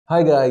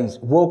Hi guys,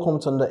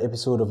 welcome to another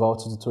episode of our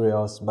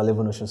tutorials by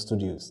Levonotion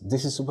Studios.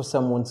 This is Super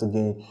Sam once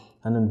again,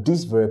 and in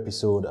this very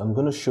episode I'm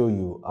going to show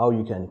you how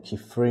you can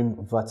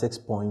keyframe vertex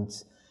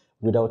points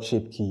without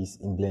shape keys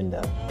in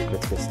Blender.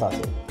 Let's get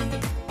started.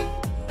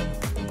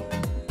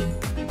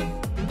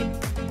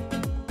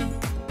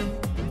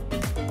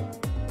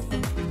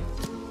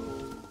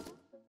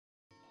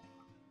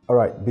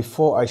 Alright,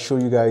 before I show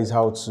you guys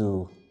how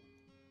to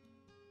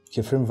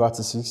keyframe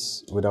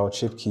vertices without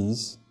shape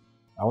keys,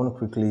 I want to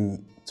quickly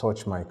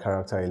touch my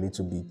character a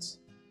little bit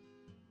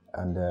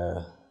and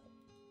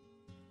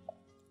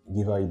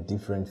give her a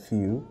different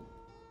feel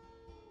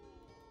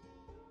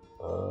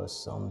or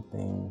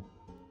something.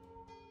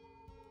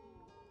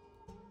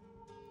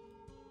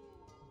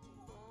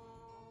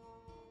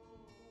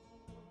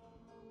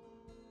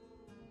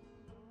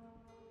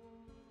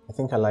 I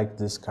think I like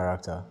this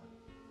character,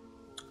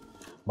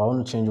 but I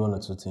want to change one or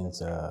two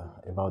things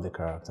about the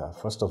character.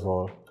 First of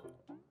all,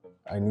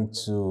 I need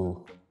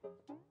to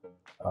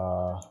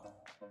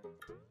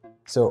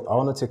so I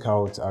want to take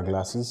out our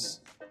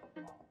glasses.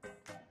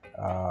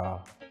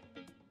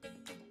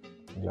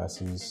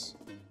 Glasses,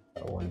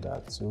 I want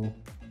that to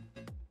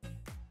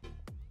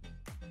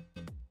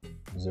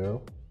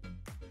 0,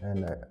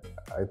 and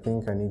I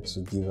think I need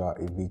to give her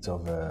a bit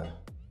of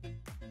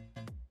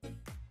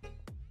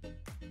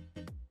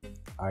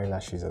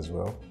eyelashes as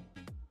well.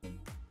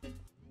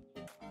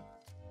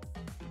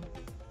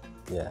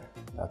 Yeah,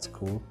 that's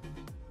cool.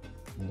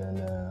 And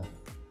then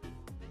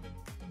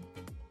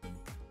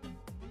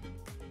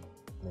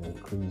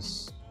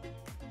increase,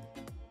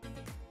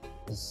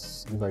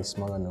 just give her a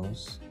smaller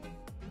nose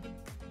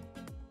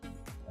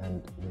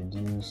and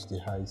reduce the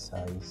eye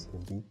size a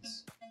bit.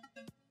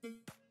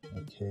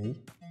 Okay.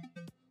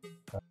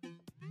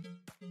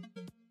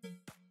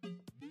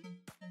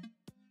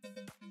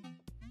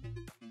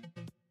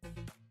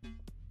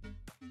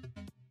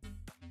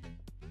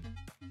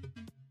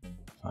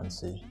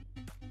 Fancy.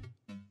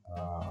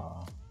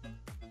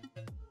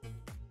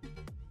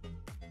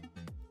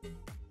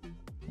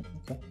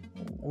 Okay,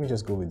 let me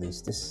just go with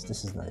this.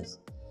 This is nice.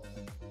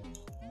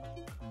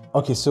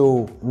 Okay,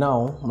 so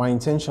now my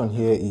intention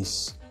here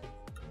is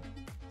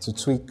to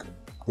tweak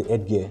the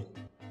headgear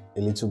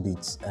a little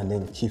bit and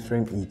then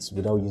keyframe it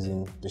without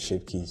using the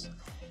shape keys.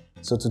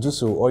 So to do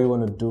so, all you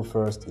want to do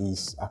first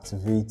is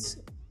activate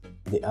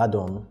the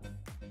add-on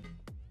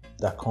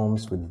that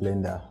comes with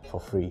Blender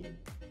for free.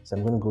 So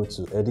I'm going to go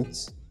to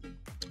Edit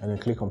and then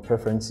click on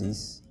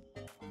Preferences.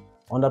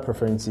 Under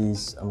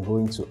Preferences, I'm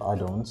going to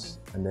Add-ons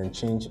and then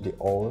change the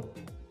All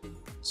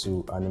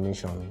to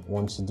Animation.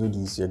 Once you do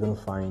this, you're going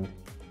to find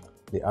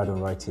the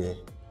add-on right here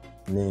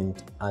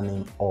named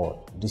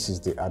AnimAll. This is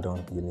the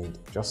add-on you need.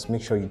 Just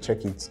make sure you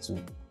check it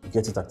to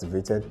get it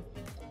activated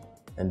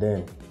and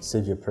then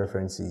save your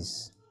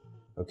preferences.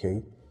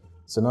 Okay,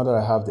 so now that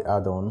I have the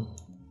add-on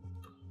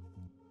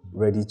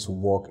ready to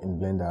work in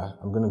Blender,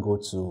 I'm going to go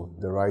to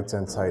the right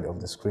hand side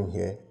of the screen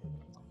here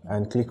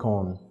and click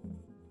on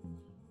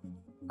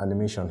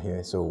animation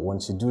here. So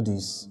once you do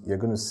this, you're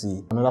going to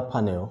see another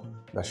panel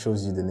that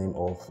shows you the name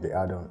of the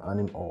add-on,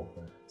 AnimAll.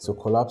 So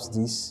collapse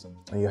this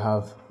and you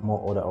have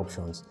more other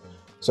options.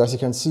 So as you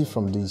can see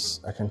from this,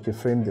 I can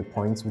keyframe the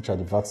points, which are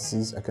the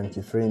vertices. I can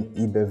keyframe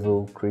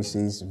E-bevel,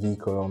 creases,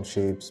 V-column,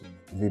 shapes,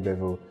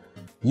 V-bevel,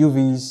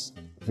 UVs,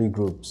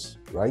 V-groups,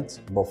 right?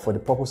 But for the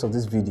purpose of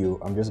this video,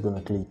 I'm just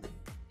going to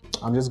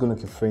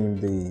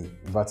keyframe the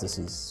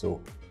vertices.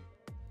 So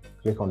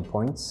click on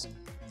points,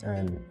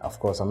 and of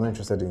course, I'm not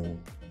interested in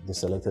the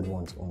selected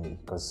ones only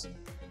because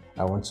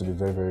I want to be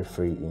very, very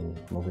free in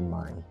moving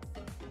my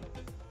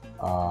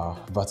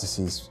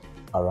vertices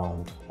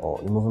around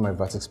or moving my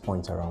vertex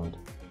point around.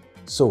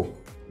 So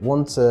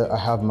once I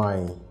have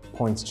my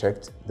points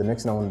checked, the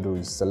next thing I want to do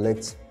is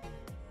select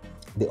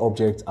the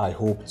object I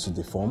hope to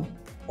deform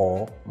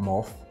or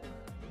morph,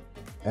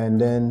 and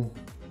then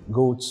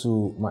go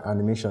to my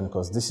animation,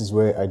 because this is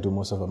where I do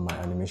most of my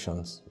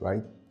animations,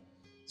 right?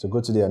 So go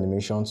to the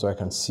animation so I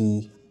can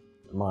see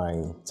my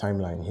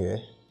timeline here.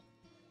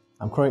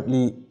 I'm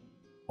currently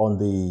on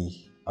the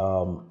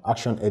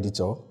action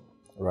editor,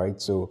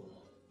 right? So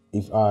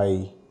if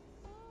I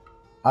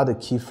add a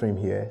keyframe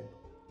here,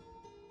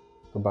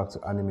 go back to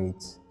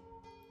animate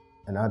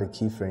and add a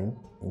keyframe,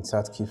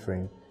 insert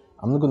keyframe.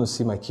 I'm not going to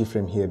see my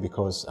keyframe here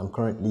because I'm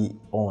currently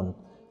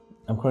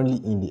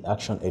in the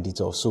action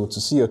editor. So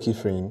to see your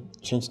keyframe,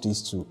 change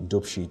this to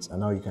dope sheet,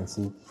 and now you can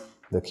see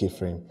the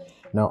keyframe.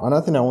 Now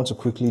another thing I want to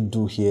quickly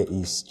do here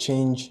is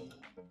change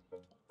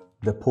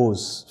the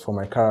pose for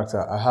my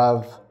character. I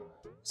have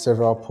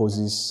several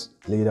poses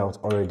laid out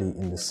already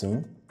in the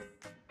scene,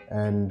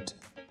 and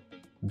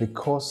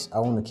because I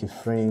want to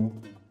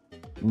keyframe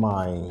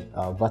my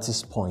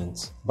vertex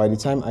point, by the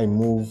time I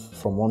move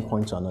from one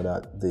point to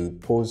another, the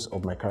pose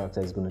of my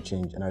character is going to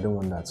change, and I don't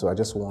want that. So I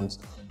just want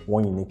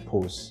one unique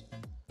pose.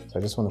 So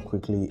I just want to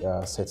quickly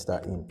set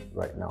that in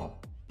right now.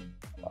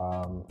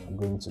 I'm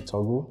going to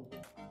toggle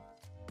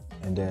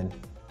and then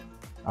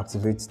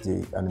activate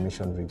the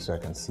animation rig so I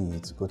can see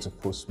it. Go to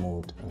post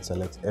mode and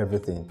select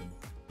everything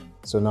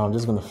So now I'm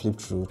just going to flip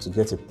through to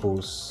get a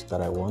pose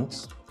that I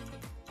want.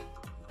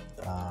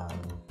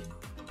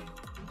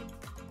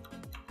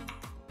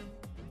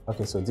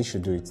 Okay, so this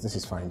should do it. This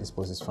is fine. This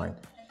pose is fine.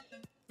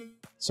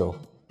 So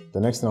the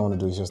next thing I want to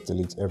do is just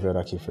delete every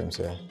other keyframes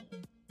here.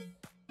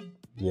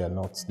 They are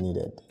not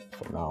needed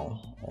for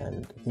now,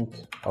 and I think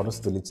I'll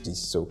just delete this.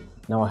 So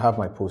now I have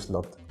my pose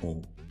locked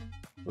in,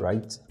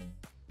 right?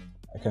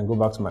 I can go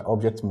back to my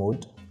object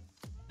mode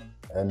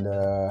and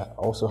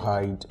also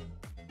hide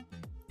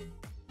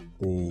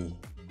the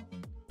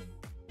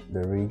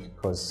rig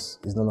because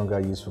it's no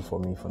longer useful for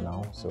me for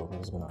now. So I'm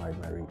just going to hide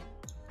my rig.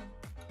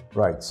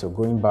 Right, so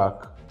going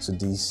back to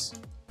this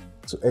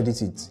to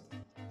edit it.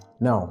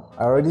 Now,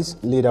 I already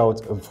laid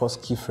out a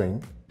first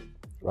keyframe,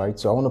 right?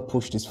 So I want to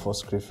push this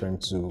first keyframe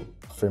to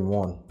frame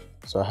 1.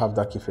 So I have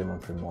that keyframe on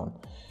frame 1.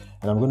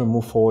 And I'm going to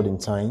move forward in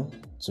time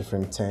to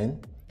frame 10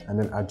 and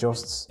then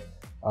adjust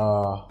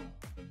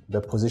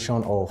the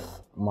position of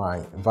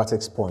my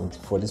vertex point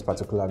for this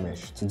particular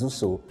mesh. To do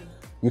so,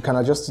 you can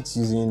adjust it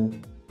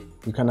in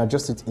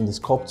the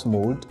sculpt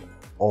mode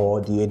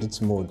or the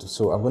edit mode.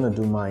 So I'm going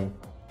to do mine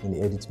in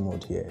the edit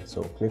mode here.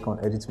 So click on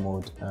edit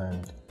mode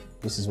and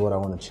this is what I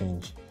want to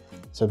change.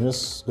 So I'm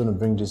just going to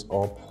bring this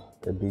up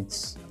a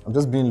bit. I'm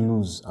just being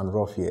loose and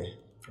rough here,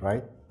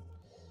 right?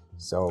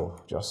 So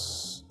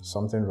just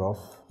something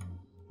rough.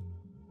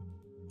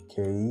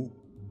 Okay.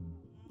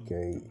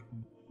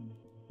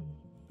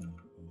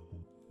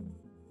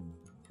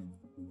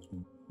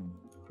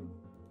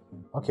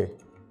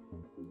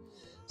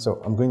 So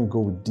I'm going to go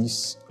with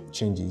these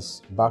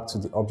changes back to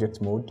the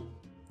object mode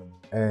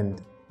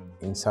and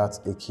insert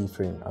a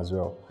keyframe as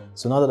well.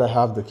 So now that I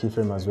have the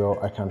keyframe as well,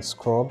 I can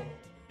scrub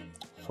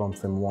from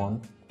frame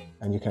 1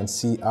 and you can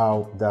see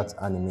how that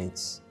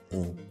animates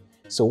in.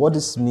 So what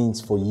this means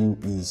for you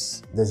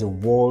is there's a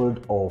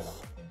world of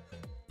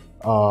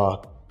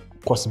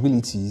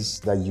possibilities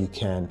that you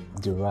can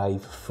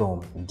derive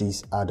from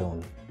this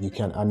add-on. You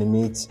can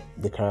animate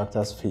the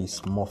character's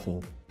face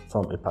morphing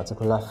from a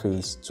particular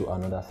face to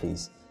another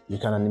face. You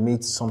can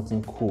animate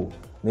something cool,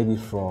 maybe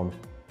from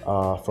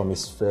a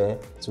sphere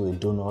to a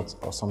donut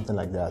or something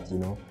like that, you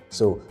know.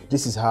 So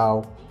this is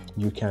how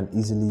you can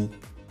easily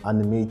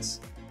animate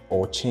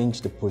or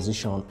change the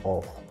position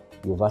of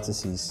your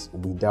vertices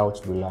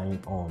without relying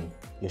on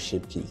your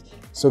shape key.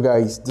 So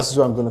guys, this is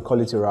what I'm going to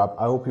call it a wrap.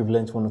 I hope you've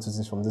learned one or two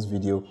things from this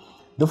video.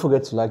 Don't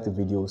forget to like the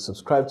video,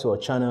 subscribe to our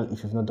channel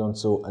if you've not done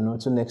so, and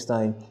until next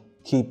time,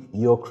 keep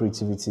your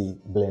creativity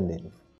blending.